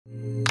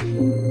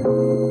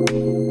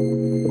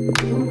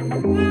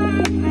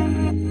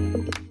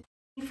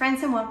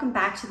and welcome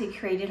back to The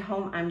Curated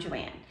Home. I'm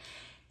Joanne.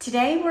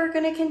 Today we're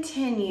going to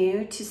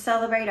continue to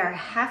celebrate our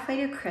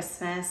halfway to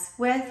Christmas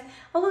with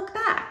a look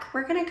back.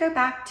 We're going to go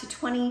back to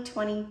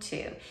 2022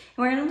 and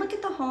we're going to look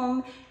at the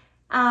home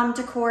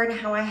decor and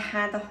how I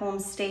had the home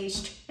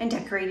staged and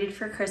decorated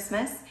for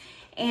Christmas.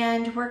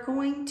 And we're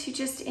going to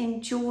just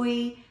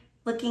enjoy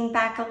looking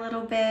back a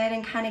little bit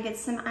and kind of get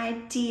some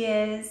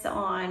ideas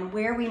on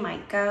where we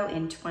might go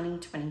in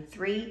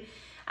 2023.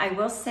 I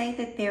will say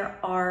that there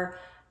are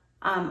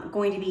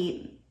going to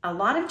be a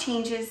lot of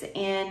changes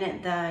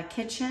in the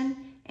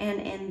kitchen and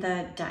in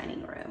the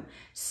dining room.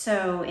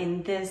 So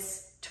in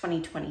this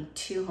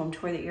 2022 home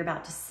tour that you're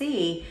about to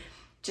see,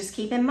 just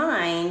keep in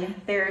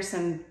mind there are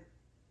some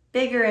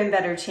bigger and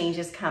better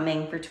changes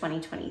coming for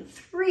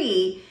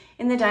 2023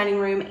 in the dining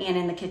room and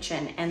in the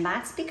kitchen. And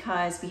that's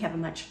because we have a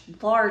much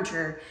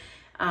larger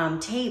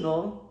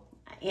table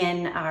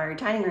in our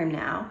dining room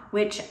now,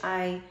 which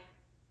I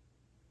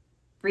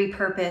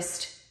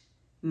repurposed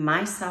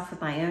myself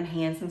with my own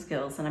hands and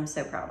skills, and I'm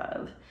so proud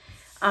of.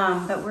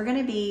 But we're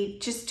gonna be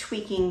just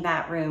tweaking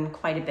that room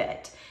quite a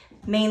bit,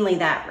 mainly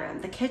that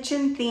room. The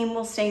kitchen theme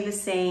will stay the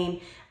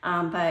same,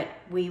 but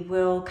we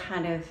will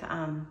kind of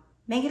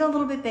make it a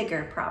little bit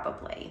bigger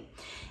probably.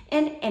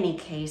 In any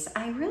case,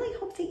 I really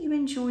hope that you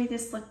enjoy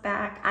this look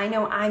back. I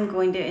know I'm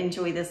going to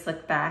enjoy this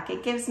look back.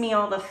 It gives me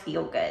all the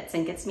feel goods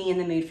and gets me in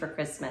the mood for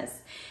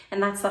Christmas.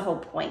 And that's the whole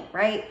point,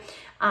 right?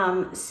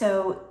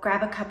 So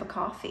grab a cup of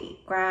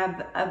coffee,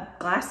 grab a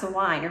glass of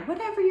wine, or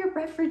whatever your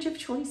beverage of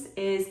choice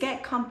is.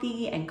 Get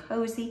comfy and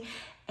cozy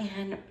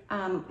and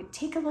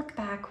take a look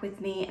back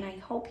with me, and I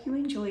hope you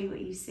enjoy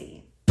what you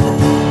see.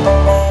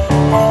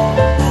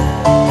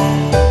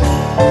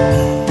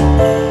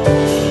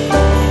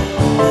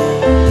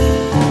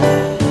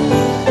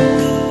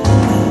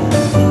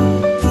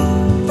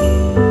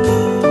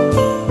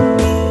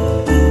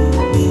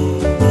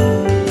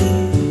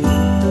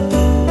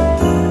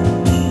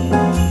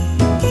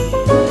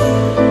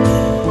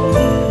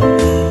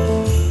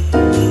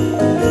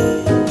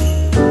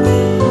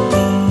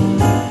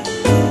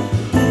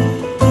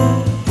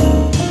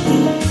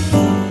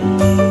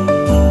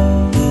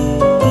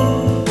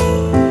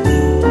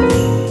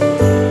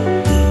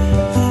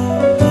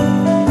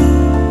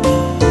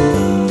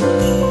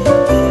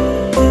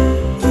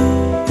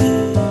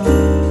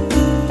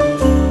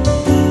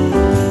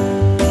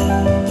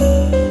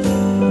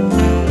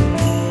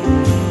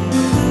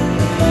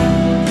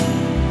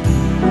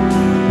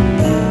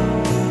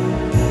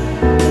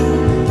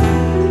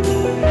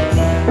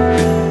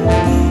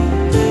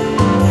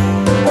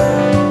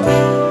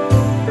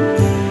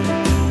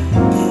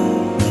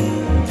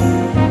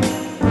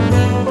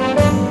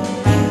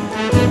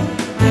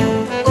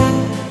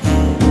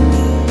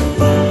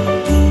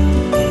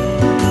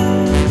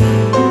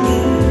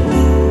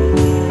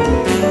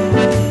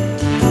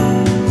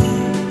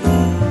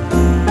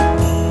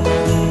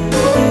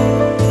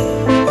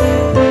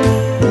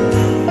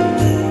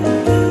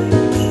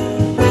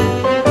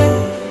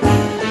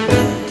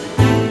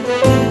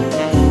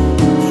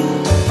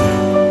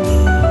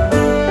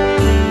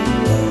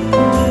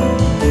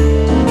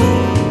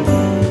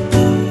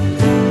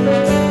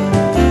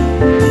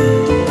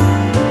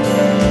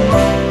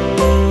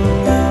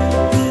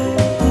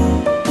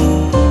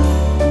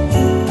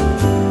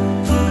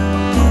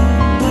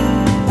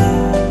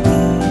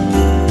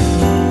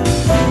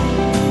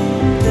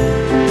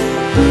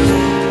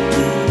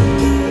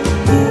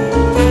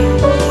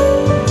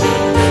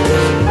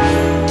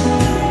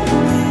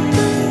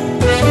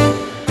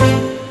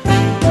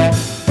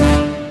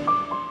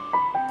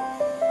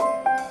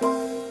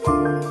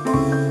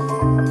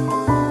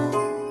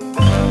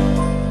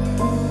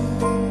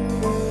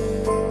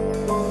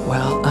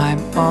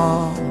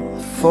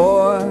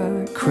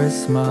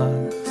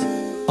 Christmas,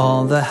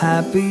 all the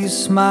happy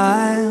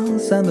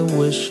smiles and the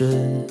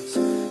wishes,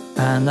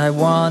 and I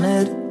want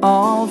it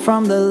all,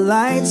 from the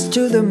lights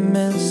to the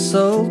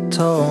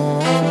mistletoe.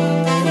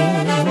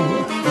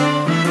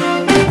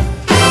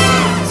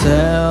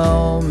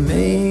 Tell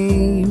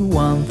me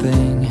one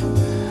thing,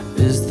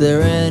 is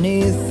there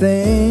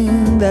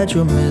anything that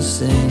you're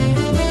missing?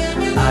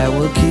 I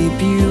will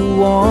keep you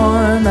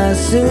warm as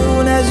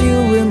soon as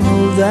you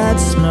remove that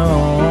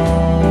snow.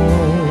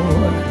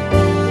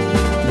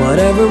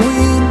 Whatever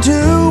we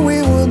do,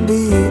 we will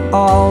be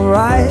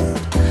alright.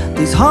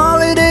 These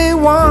holiday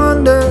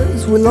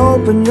wonders will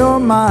open your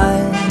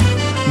mind.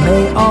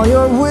 May all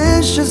your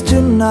wishes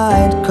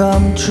tonight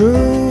come true.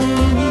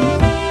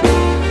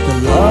 The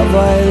love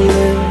I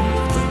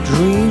lived, the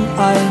dream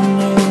I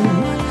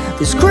knew.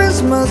 This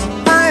Christmas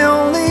I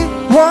only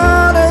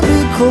wanna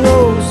be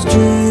close to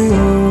you.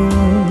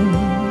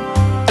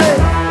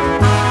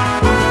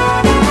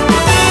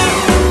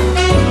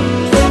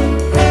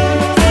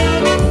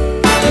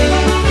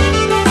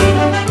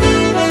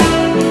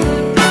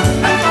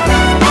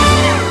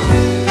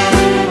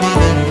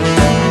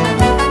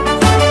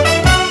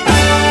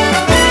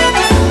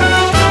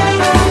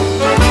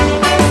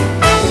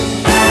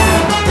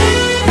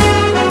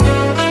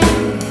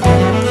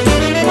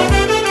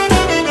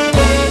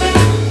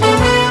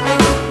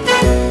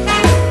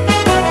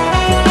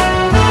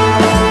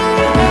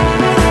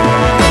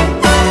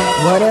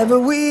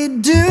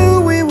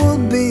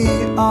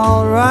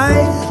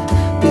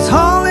 alright. These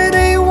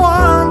holiday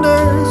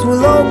wonders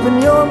will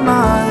open your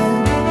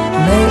mind.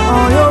 May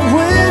all your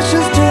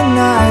wishes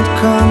tonight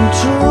come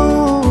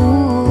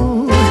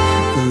true.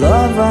 The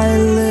love I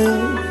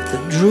lived, the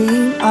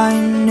dream I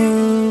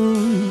knew.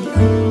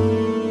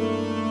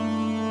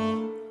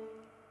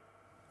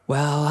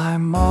 Well,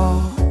 I'm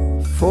all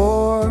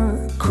for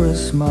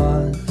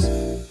Christmas.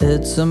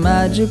 It's a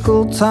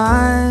magical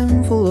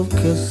time full of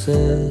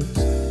kisses.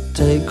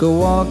 Take a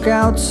walk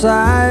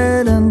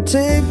outside and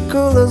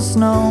tickle the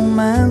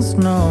snowman's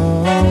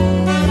nose.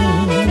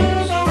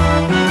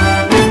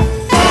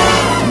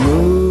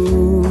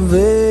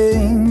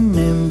 Moving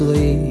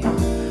nimbly,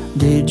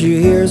 did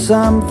you hear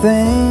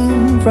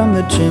something from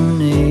the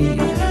chimney?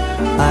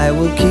 I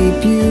will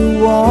keep you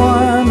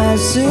warm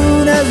as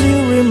soon as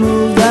you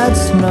remove that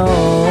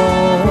snow.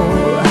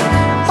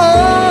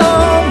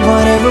 Oh,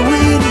 whatever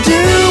we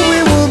do, we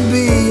will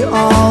be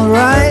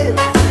alright.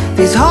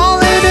 These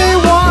holiday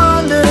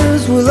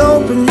wonders will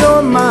open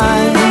your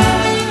mind.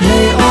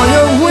 May all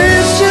your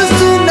wishes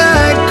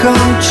tonight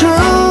come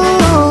true.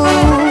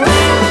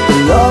 The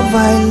love I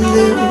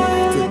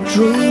lived, the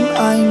dream I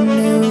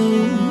knew.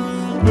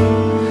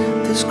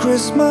 This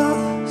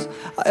Christmas,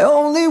 I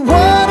only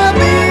wanna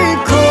be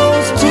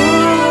close to you.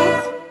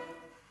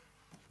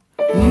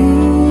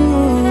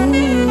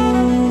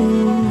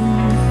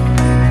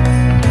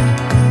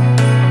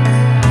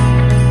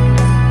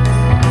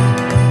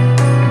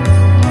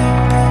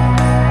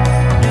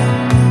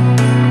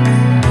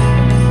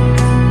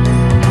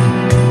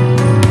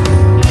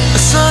 A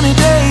sunny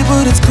day,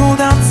 but it's cold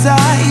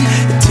outside.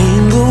 It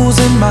tingles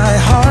in my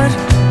heart.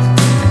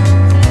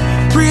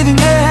 Breathing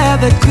air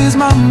that clears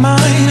my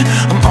mind.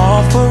 I'm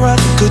all for a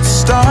good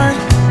start.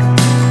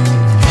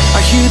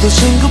 I hear those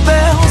jingle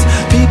bells,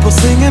 people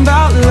singing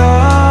about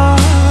love.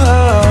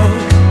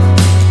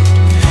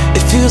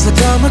 It feels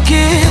like I'm a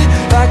kid,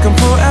 like I'm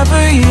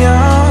forever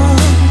young.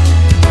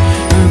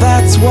 And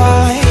that's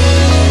why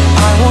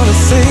I wanna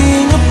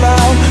sing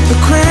about the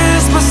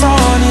Christmas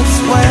on its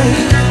way.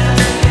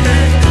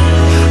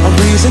 A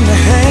reason to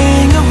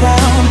hang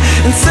around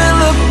and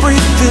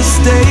celebrate this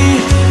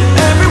day.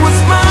 Everyone's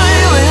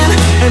smiling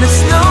and it's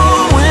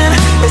snowing.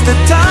 It's the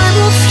time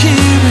of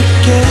year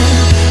again.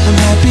 I'm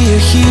happy you're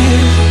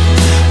here,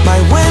 my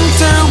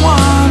winter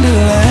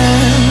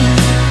wonderland.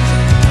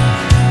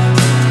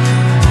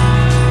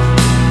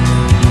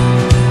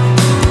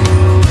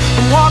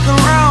 I'm walking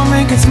around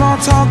making small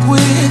talk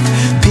with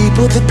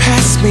people that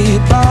pass me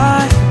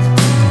by.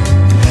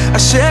 I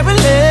share a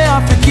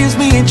laugh, it gives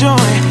me joy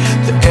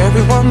that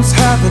everyone's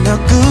having a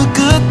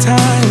good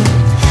time.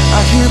 I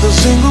hear those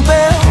jingle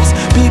bells,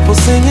 people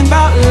singing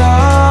about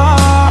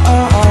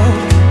love.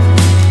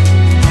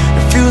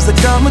 It feels like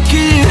I'm a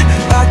kid,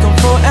 like I'm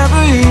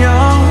forever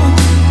young.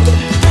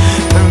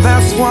 And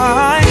that's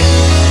why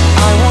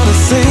I wanna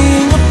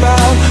sing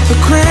about the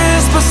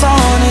Christmas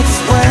on its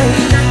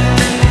way.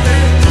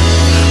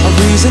 A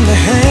reason to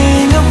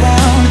hang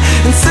around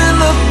and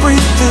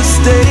celebrate this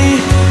day.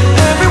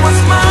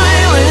 Everyone's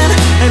smiling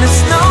and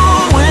it's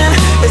snowing.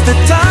 It's the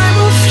time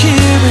of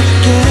year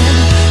again.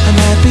 I'm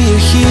happy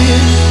you're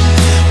here,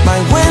 my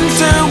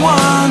winter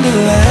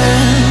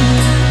wonderland.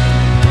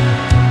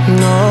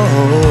 No,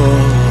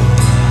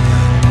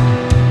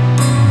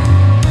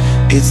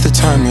 it's the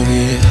time of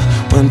year,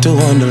 winter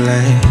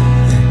wonderland.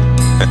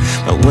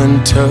 My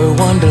winter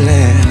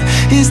wonderland.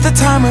 It's the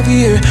time of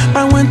year,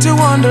 my winter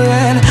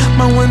wonderland,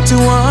 my winter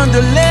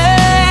wonderland.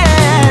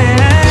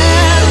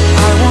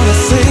 I wanna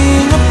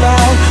sing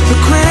about the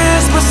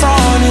Christmas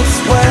on its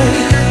way.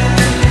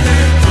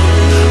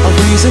 A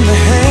reason to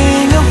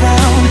hang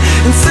around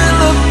and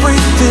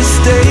celebrate this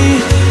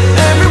day.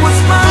 Everyone's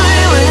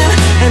smiling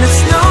and it's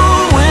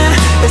snowing.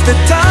 It's the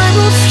time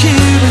of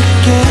year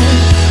again.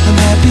 I'm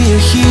happy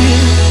you're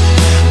here,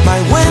 my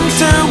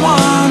winter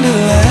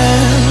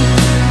wonderland.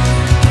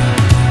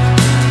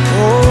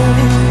 Oh,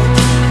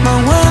 my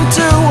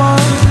winter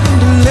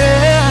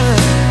wonderland.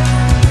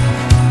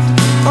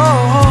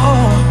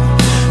 Oh,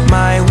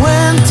 my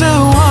winter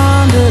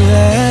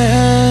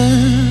wonderland.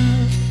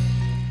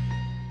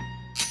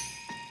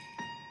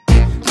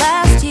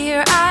 Last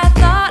year I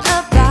thought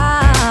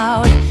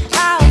about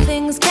how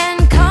things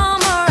can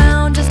come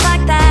around just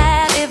like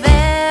that if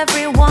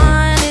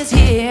everyone is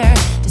here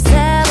to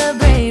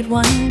celebrate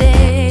one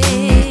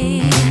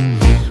day.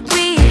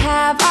 We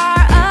have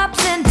our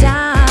ups and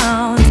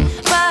downs,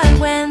 but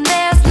when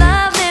there's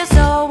love there's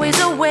always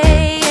a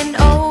way. And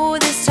oh,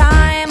 this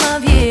time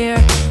of year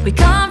we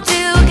come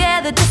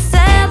together to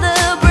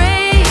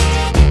celebrate.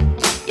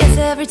 Yes,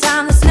 every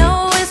time the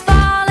snow is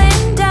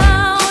falling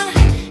down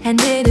and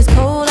it is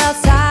cold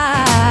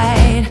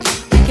outside,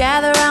 we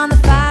gather around the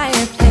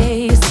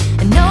fireplace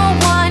and no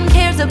one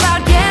cares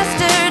about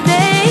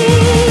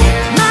yesterday.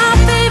 My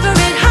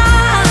favorite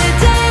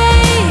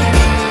holiday,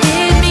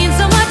 it means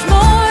so much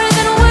more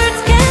than words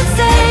can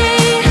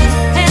say.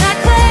 And I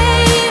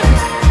claim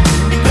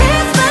that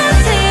Christmas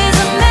is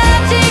a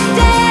magic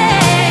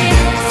day.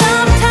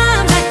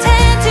 Sometimes I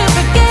tend to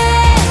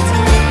forget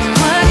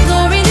what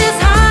glory this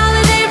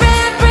holiday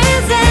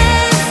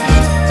represents.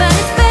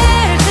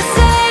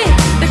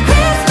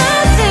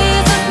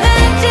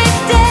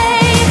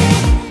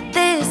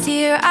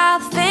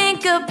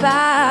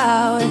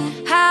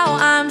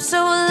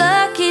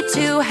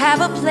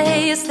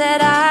 peace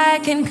that I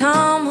can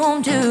come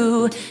home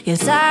to.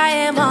 Yes, I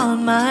am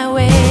on my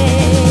way.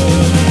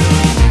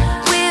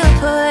 We'll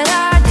put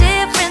our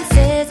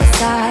differences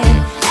aside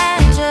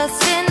and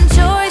just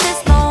enjoy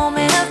this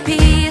moment of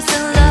peace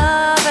and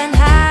love and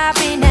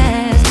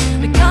happiness.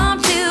 We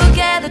come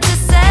together to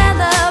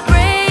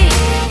celebrate.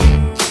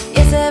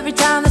 Yes, every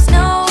time the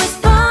snow is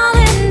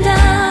falling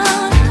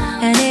down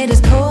and it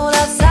is cold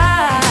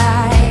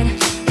outside,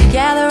 we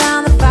gather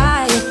around the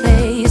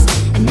fireplace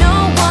and no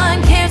one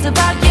cares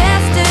about yesterday.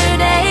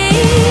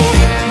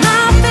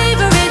 My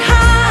favorite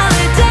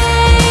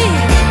holiday,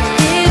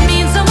 it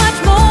means so much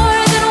more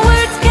than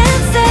words can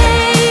say.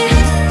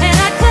 And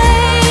I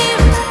claim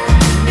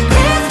that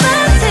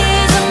Christmas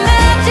is a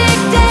magic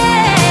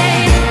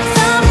day.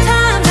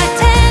 Sometimes I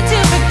tend to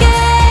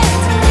forget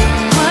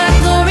what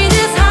glory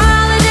this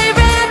holiday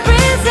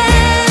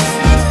represents,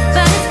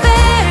 but it's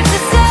fair to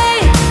say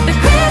that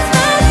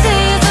Christmas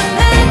is a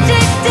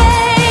magic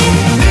day.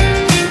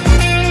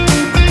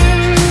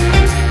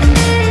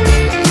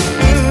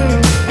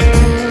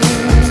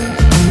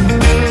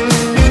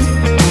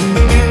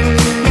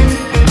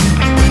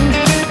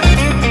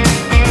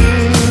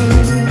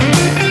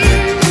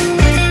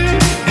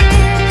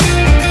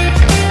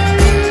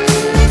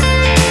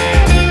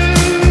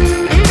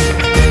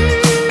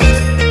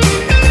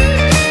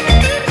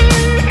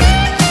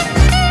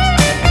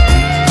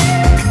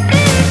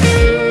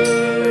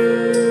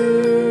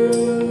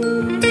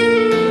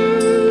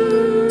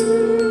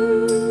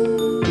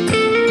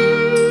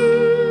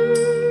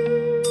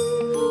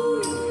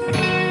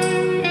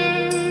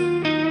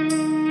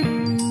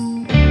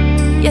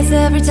 Yes,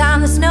 every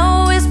time the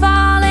snow is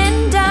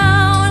falling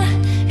down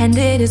and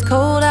it is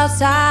cold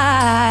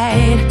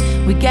outside,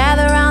 we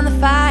gather around the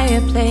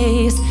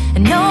fireplace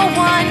and no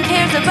one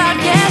cares about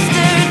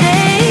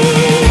yesterday.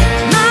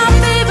 My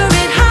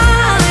favorite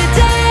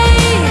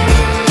holiday,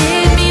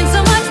 it means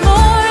so much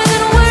more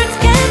than words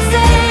can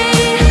say.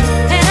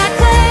 And I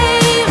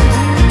claim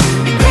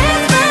that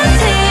Christmas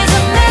is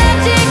a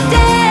magic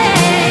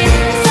day.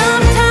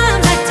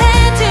 Sometimes I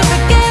tend to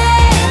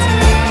forget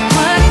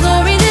what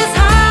glory this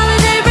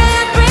holiday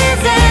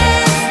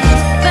represents,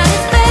 but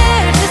it's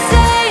fair to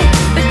say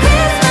that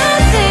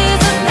Christmas is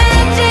a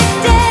magic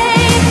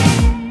day.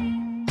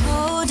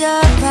 Hold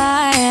up,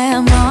 I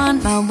am on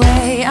my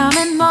way, I'm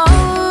in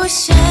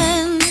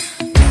motion.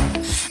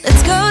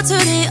 Let's go to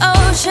the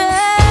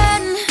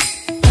ocean,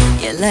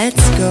 yeah,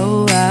 let's go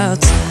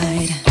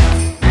outside.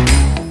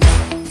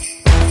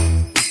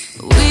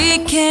 We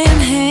can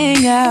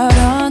hang out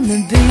on the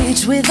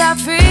beach without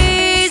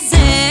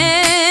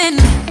freezing.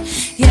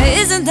 Yeah,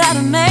 isn't that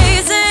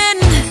amazing?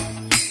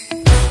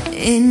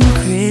 In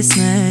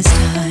Christmas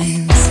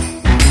times,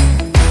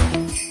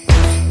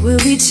 we'll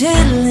be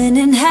chilling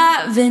and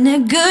having a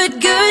good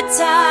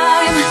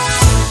time.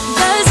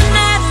 Doesn't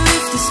matter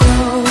if the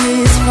snow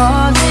is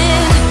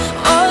falling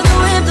or the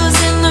wind blows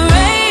and the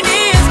rain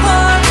is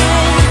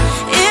pouring.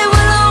 It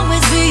will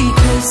always be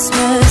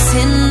Christmas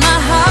in my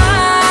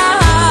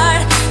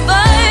heart.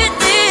 But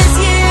this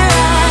year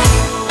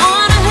I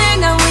wanna hang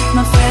out with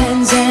my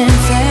friends and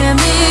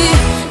family,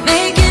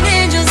 making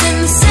angels in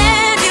the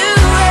sand, you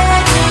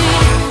ready?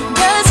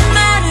 Doesn't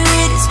matter,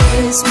 it is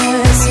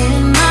Christmas in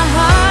my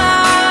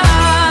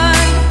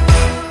heart.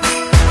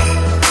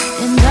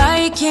 And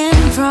I can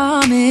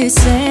promise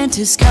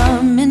Santa's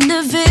coming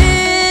to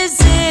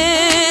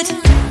visit.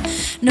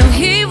 No,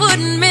 he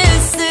wouldn't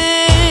miss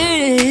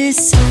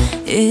this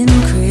in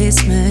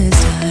Christmas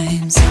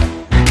times.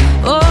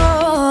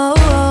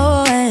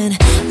 Oh, and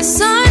the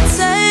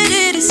sunset,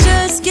 it is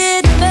just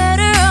getting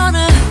better on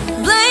a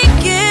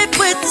blanket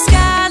with the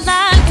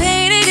skyline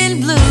painted in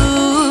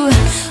blue.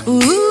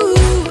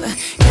 Ooh,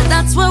 yeah,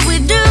 that's what we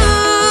do.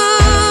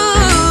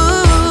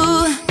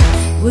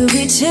 We'll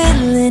be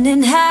chilling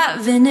and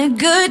having a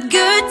good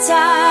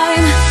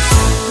time.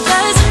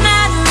 Doesn't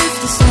matter if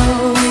the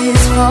snow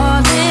is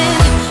falling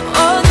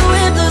or the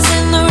wind blows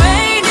and the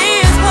rain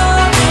is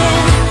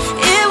pouring.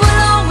 It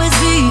will always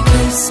be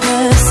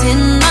Christmas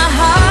in my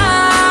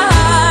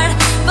heart.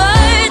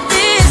 But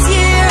this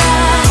year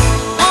I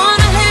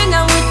wanna hang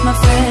out with my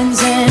friends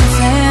and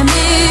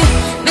family,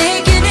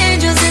 making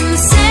angels in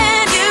the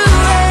sand, you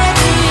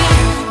ready?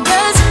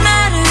 Doesn't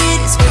matter,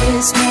 it is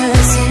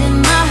Christmas in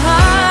my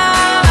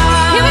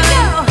heart. Here we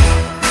go.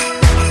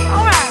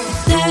 All right.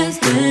 Dance,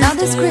 dance, now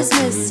this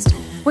Christmas,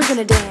 we're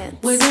gonna dance.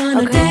 We're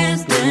gonna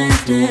dance,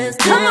 dance, dance,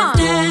 come on,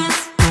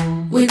 dance.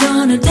 We're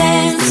gonna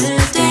dance,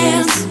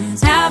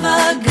 dance, have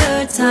a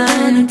good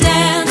time,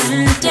 dance,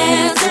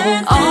 dance,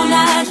 all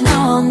night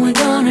long. We're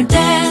gonna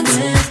dance,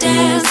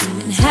 dance,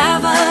 and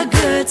have a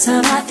good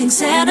time. I think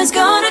Santa's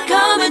gonna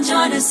come and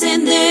join us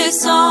in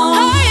this song.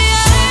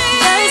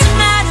 Doesn't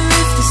matter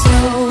if the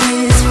snow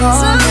is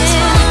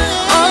falling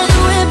or the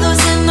wind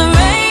blows and the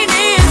rain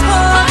is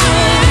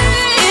pouring.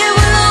 It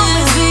will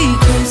always be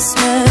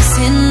Christmas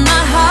in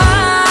my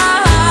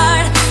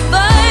heart.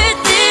 But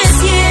this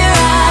year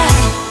I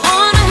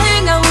wanna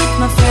hang out with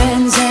my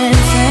friends and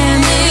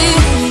family,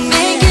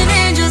 making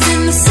angels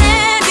in the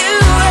sand, you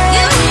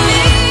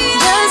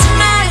ready? Doesn't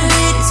matter,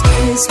 it is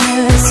Christmas.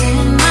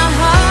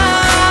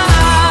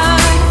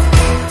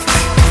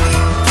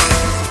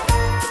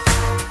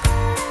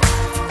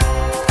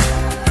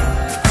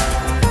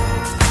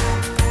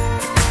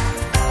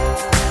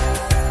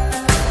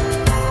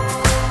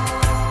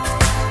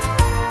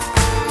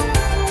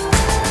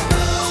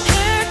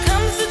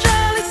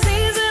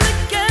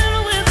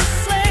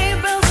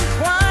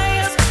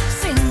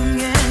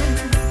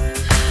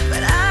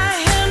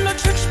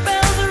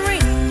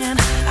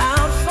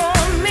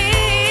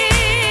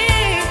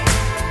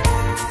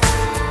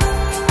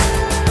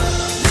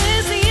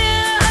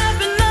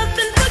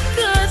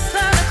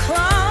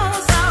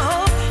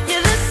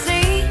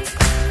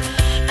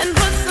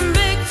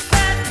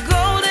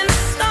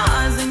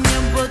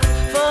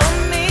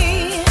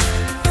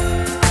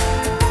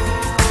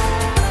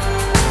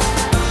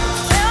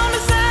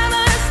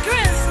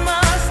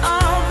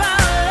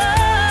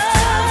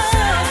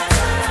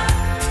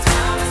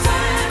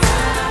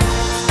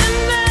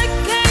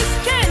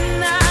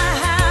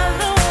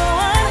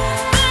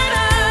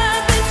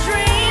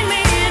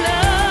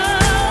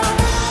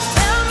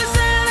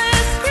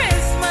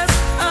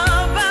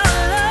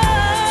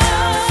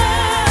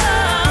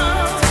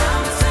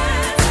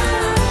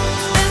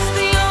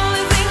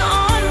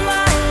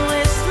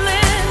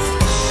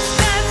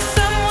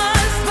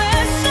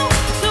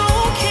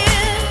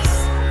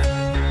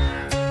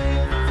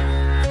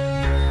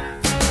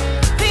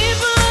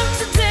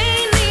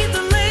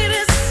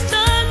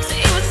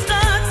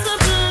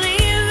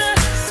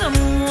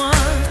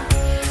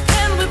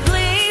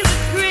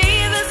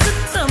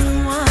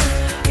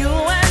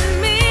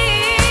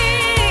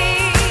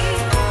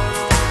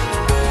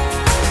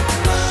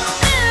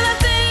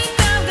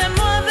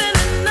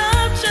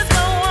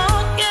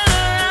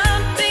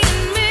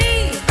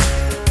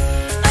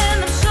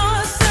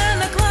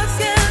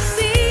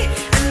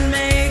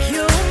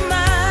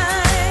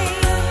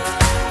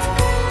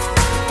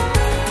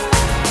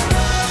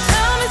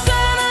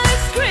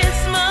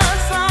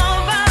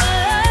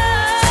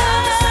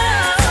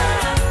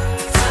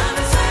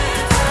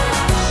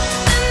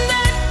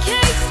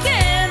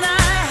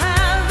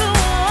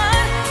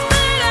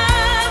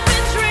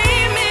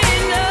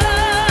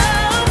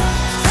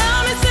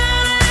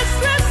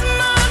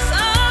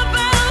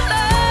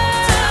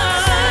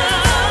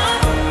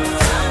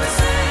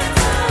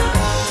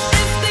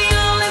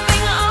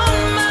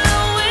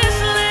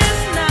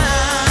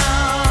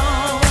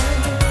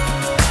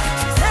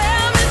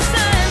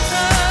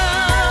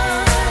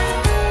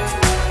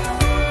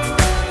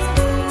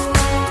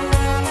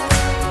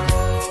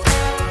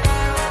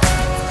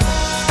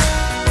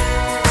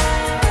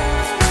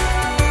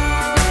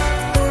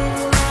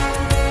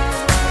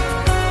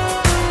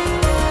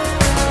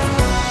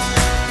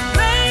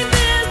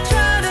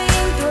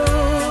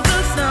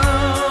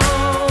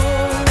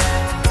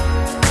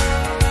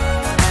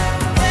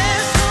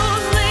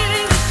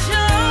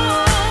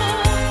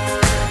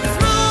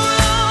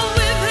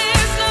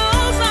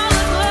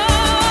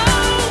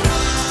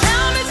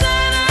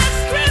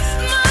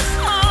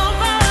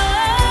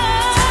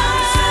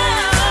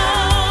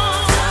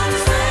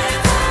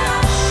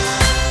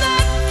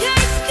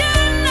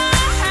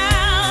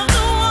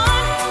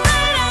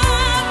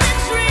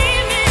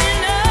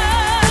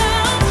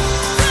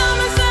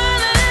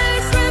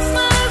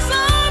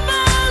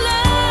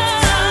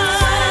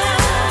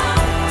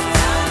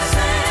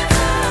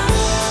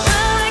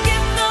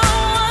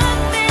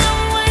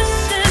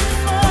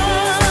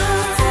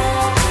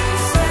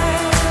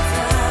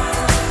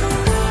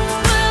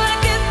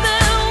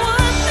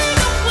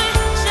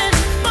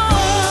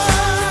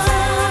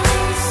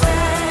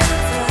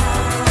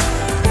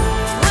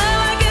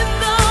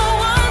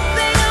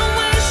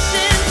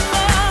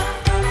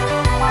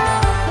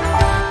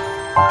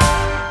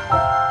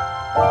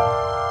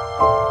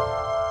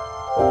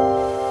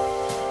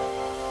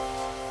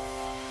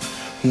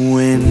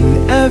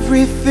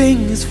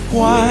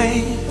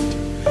 white,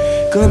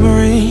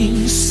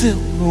 glimmering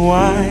silver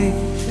white,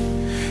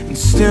 and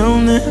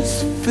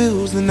stillness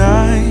fills the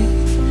night.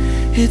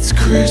 It's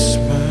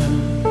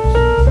Christmas,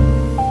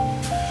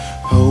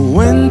 a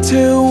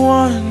winter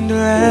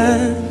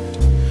wonderland,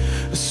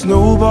 a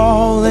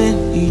snowball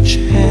in each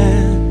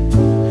hand.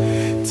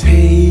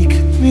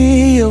 Take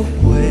me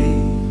away,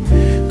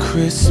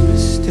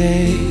 Christmas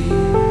Day.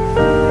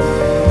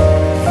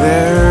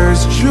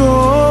 There's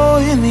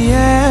joy in the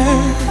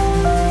air,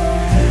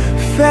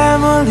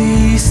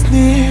 families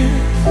near.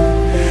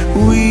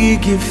 We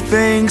give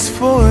thanks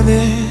for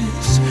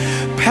this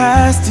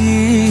past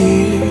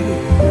year.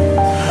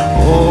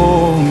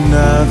 Oh,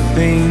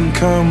 nothing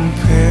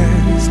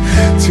compares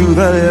to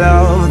the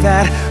love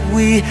that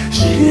we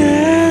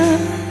share.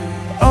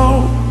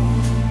 Oh,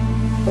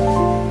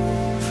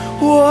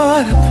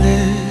 what a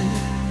bliss.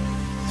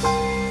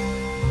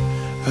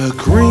 A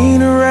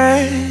green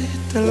red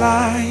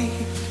delight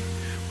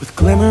with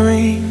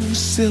glimmering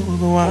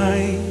silver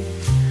white.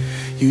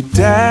 You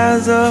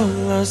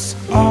dazzle us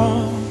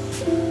all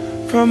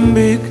from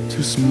big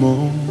to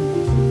small.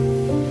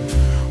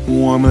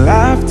 Warm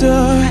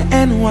laughter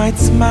and white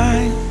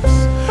smiles,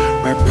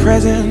 my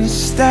presents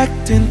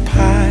stacked in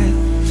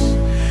piles.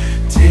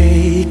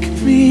 Take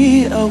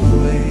me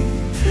away,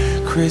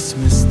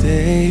 Christmas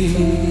Day.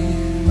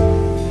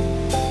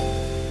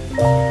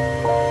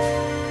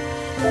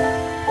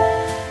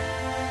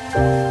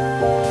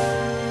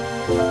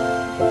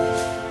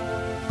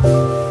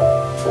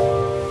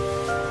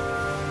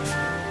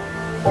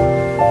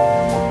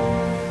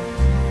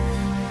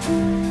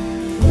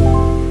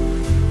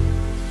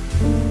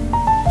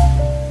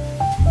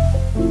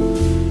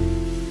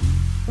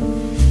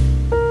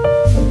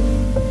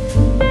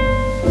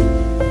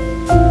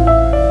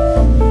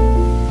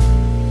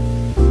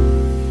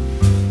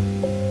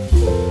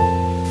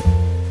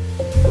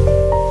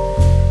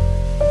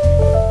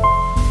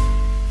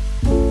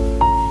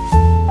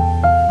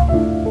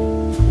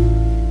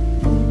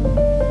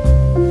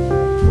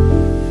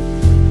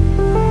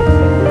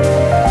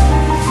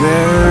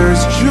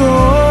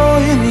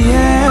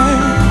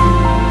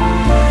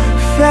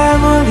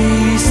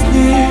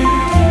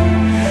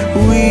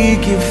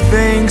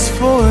 Thanks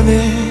for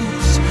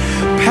this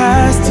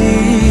past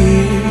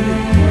year.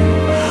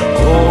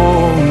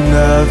 Oh,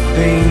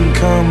 nothing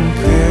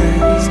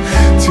compares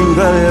to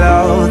the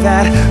love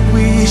that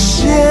we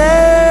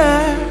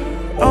share.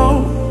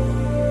 Oh,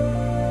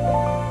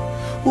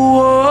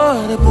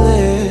 what a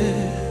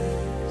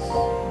bliss.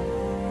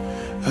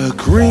 A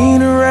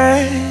green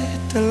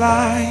red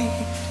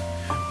delight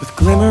with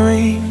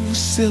glimmering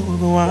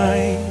silver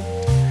white.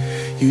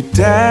 You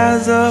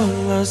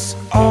dazzle us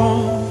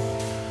all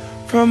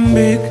from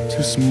big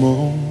to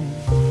small.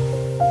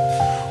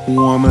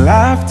 Warm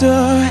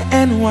laughter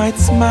and white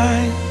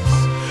smiles,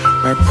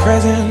 my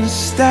presents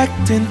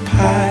stacked in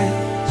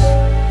piles.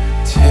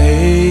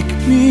 Take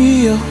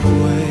me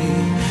away,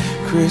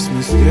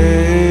 Christmas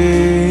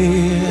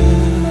Day.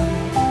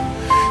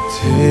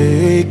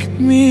 Take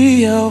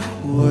me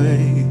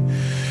away,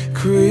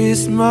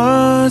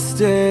 Christmas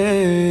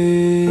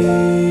Day.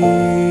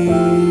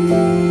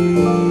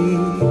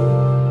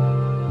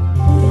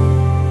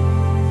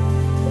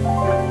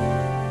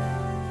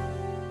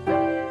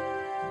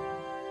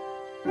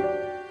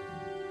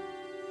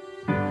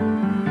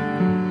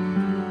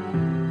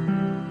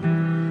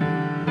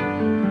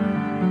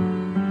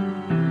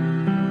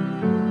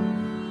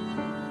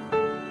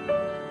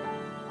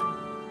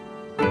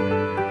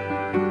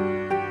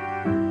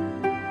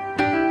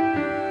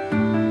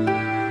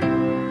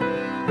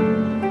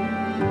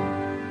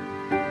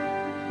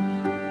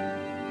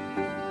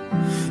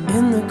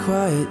 In the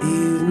quiet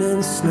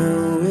evening,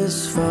 snow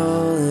is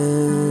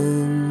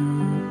falling,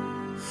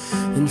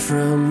 and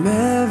from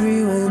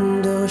every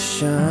window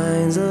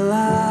shines a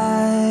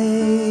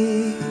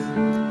light.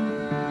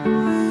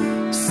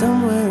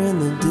 Somewhere in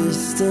the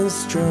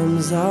distance,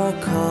 drums are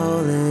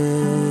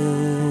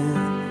calling,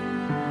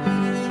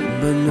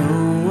 but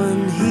no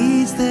one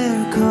heeds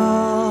their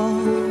call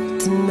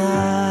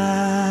tonight.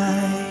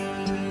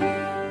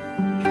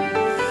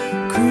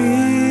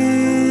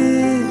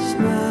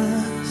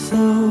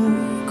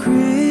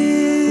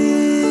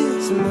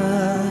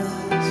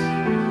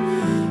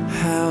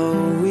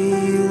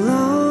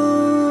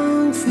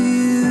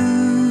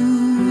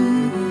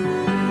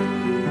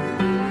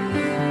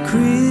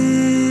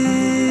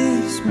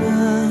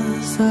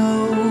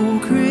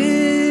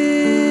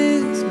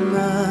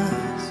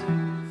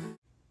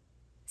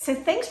 So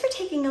thanks for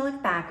taking a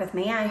look back with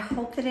me. I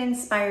hope that it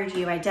inspired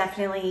you. I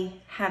definitely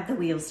have the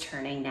wheels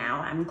turning now.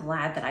 I'm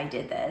glad that I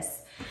did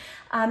this.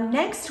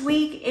 Next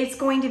week, it's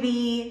going to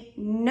be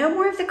no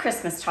more of the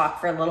Christmas talk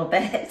for a little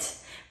bit.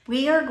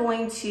 We are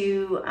going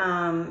to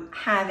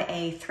have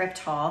a thrift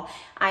haul.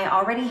 I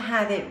already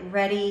have it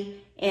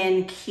ready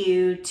in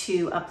queue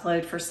to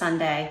upload for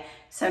Sunday.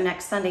 So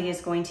next Sunday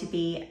is going to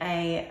be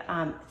a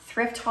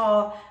thrift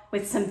haul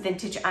with some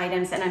vintage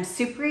items, and I'm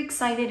super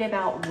excited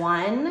about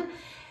one.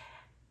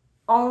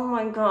 Oh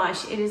my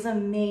gosh, it is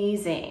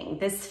amazing.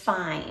 This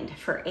find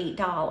for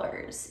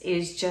 $8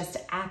 is just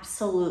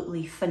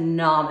absolutely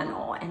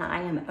phenomenal, and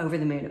I am over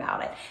the moon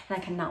about it, and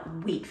I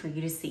cannot wait for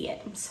you to see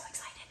it. I'm so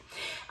excited.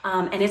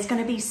 And it's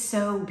gonna be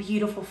so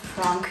beautiful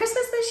from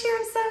Christmas this year.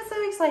 I'm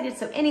so excited.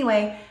 So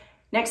anyway,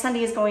 next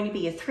Sunday is going to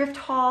be a thrift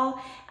haul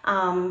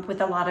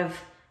with a lot of,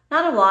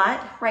 not a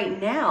lot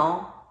right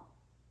now.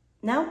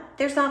 No,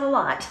 there's not a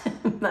lot.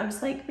 I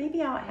was like,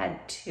 maybe I'll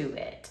add to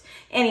it.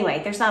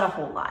 Anyway, there's not a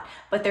whole lot,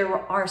 but there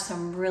are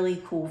some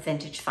really cool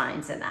vintage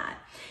finds in that.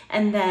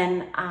 And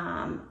then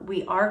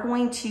we are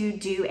going to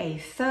do a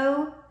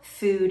faux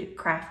food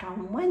craft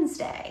on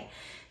Wednesday.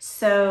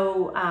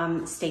 So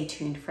stay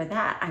tuned for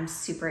that. I'm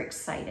super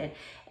excited.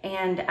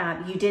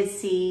 And you did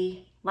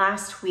see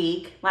last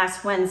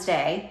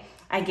Wednesday,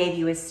 I gave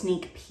you a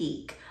sneak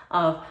peek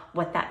of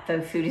what that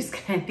faux food is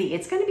gonna be.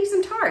 It's gonna be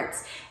some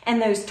tarts.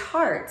 And those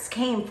tarts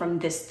came from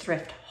this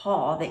thrift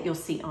haul that you'll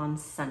see on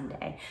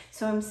Sunday.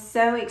 So I'm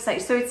so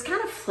excited. So it's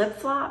kind of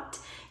flip-flopped.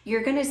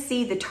 You're gonna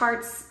see the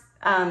tarts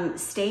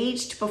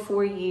staged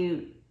before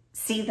you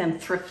see them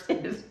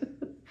thrifted.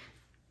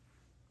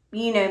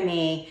 You know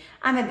me,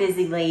 I'm a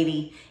busy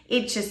lady.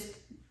 It just,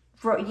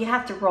 you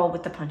have to roll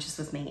with the punches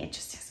with me. It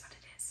just is what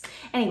it is.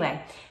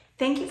 Anyway,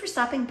 thank you for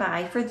stopping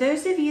by. For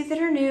those of you that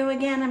are new,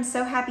 again, I'm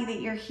so happy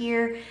that you're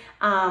here.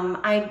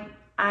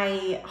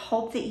 I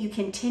hope that you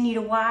continue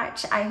to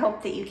watch. I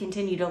hope that you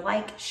continue to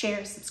like,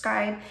 share,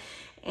 subscribe,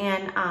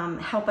 and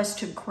help us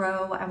to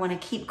grow. I want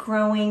to keep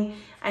growing.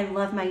 I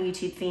love my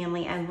YouTube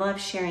family. I love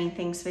sharing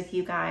things with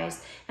you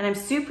guys. And I'm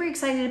super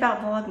excited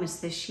about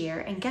Vlogmas this year.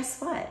 And guess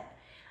what?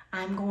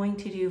 I'm going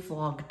to do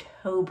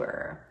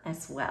Vlogtober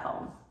as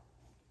well.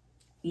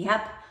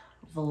 Yep,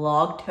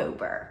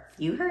 Vlogtober.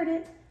 You heard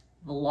it.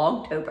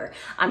 Vlogtober.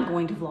 I'm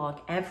going to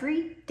vlog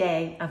every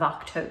day of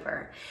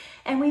October.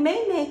 And we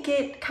may make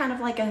it kind of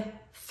like a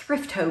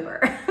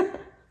Thriftober,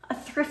 a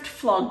thrift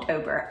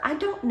Vlogtober. I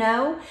don't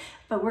know,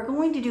 but we're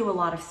going to do a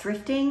lot of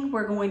thrifting.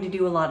 We're going to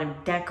do a lot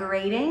of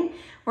decorating.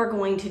 We're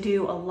going to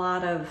do a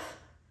lot of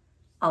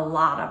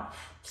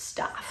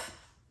stuff.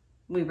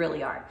 We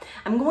really are.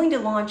 I'm going to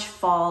launch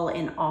fall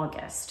in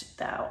August,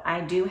 though.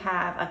 I do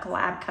have a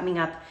collab coming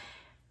up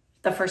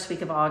the first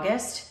week of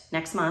August,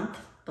 next month,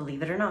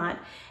 believe it or not,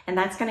 and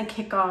that's gonna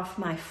kick off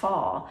my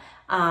fall.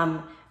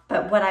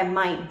 But what I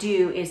might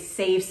do is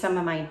save some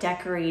of my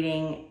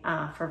decorating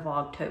for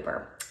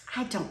Vlogtober.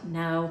 I don't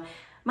know.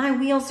 My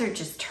wheels are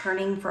just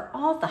turning for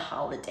all the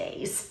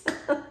holidays.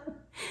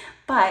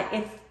 But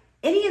if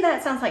any of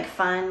that sounds like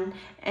fun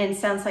and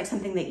sounds like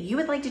something that you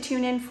would like to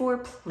tune in for,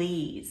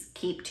 please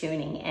keep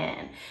tuning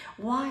in.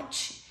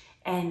 Watch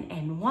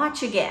and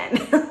watch again.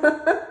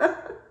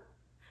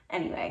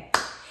 Anyway,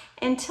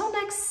 until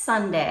next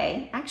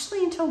Sunday,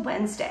 actually until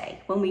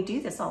Wednesday, when we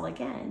do this all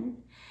again,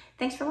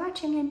 thanks for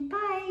watching and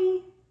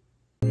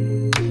bye.